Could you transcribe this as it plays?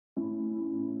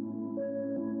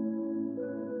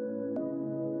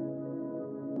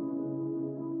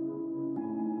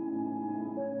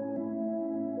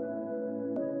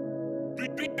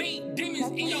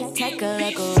Take a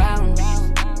look around,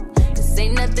 cause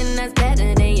ain't nothing that's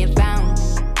better than you found.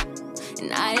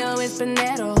 And I always been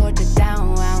there to hold you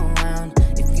down.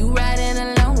 If you riding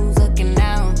alone, looking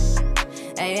down,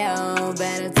 hey yo,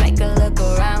 better take a look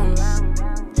around,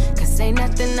 cause ain't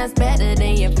nothing that's better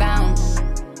than you found.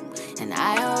 And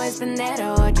I always been there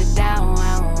to hold you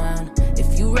down.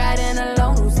 If you riding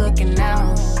alone, looking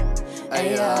down,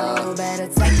 hey yo, better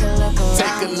take a look around.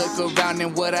 Take a look around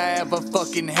and what I ever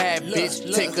fucking had,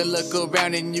 bitch. Take a look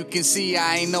around and you can see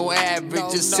I ain't no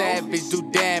average. A savage, do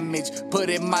damage, put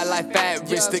in my life at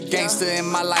risk. The gangster in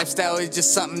my lifestyle is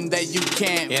just something that you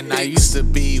can't And fix. I used to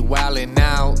be wildin'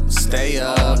 out, stay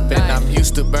up. And I'm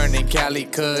used to burning Cali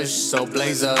Kush, so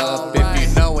blaze up. If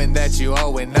you knowin' that you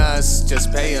owing us,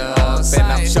 just pay up. And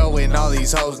I'm showing all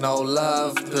these hoes no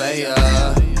love, player.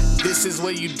 This is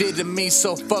what you did to me,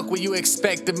 so fuck what you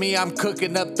expect of me. I'm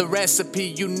cooking up the recipe,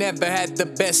 you never had the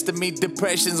best of me.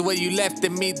 Depression's where you left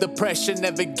in me, the pressure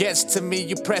never gets to me.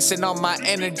 You pressing on my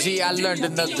energy, I learned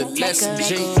another lesson, G.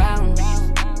 Take a look around,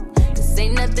 cause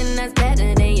ain't nothing that's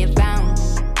better than you found.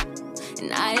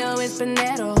 And I always been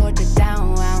there to hold you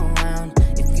down.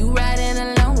 If you riding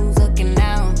alone, looking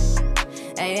down,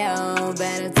 hey yo,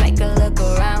 better take a look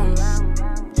around,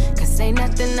 cause ain't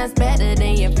nothing that's better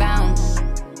than you found.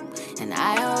 And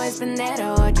I always been there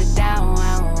to hold you down.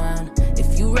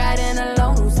 If you riding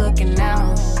alone, looking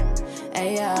down,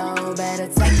 hey yo, better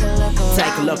take a look around.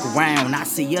 Take a look around, I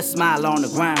see your smile on the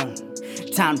ground.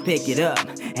 Time to pick it up,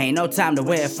 ain't no time to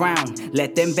wear a frown.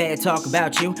 Let them bad talk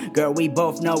about you, girl, we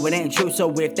both know it ain't true.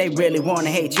 So if they really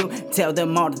wanna hate you, tell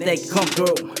them all that they can come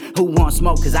through. Who want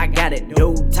smoke, cause I got it,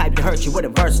 dude. Type to hurt you with a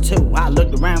verse or two. I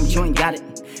looked around but you ain't got it.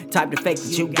 Type to fake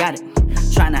that you got it.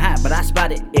 Tryna hide but I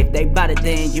spot it. If they bought it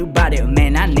then you bought it.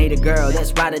 Man, I need a girl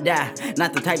that's ride or die,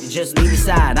 not the type to just leave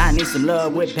aside. I need some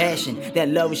love with passion, that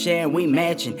love we sharing, we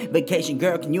matching. Vacation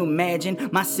girl, can you imagine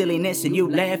my silliness and you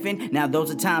laughing? Now those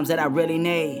are times that I really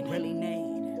need.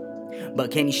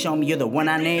 But can you show me you're the one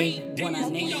I need?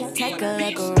 Take a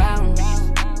look around,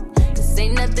 cause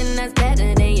ain't nothing that's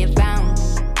better than you found.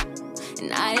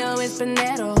 And I always been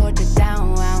there to hold you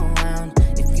down.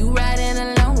 If you riding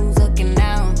alone, looking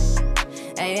down,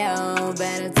 hey yo,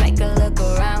 better take a look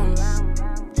around,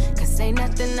 cause ain't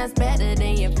nothing that's better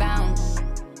than you found.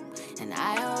 And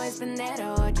I always been there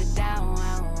to hold you down.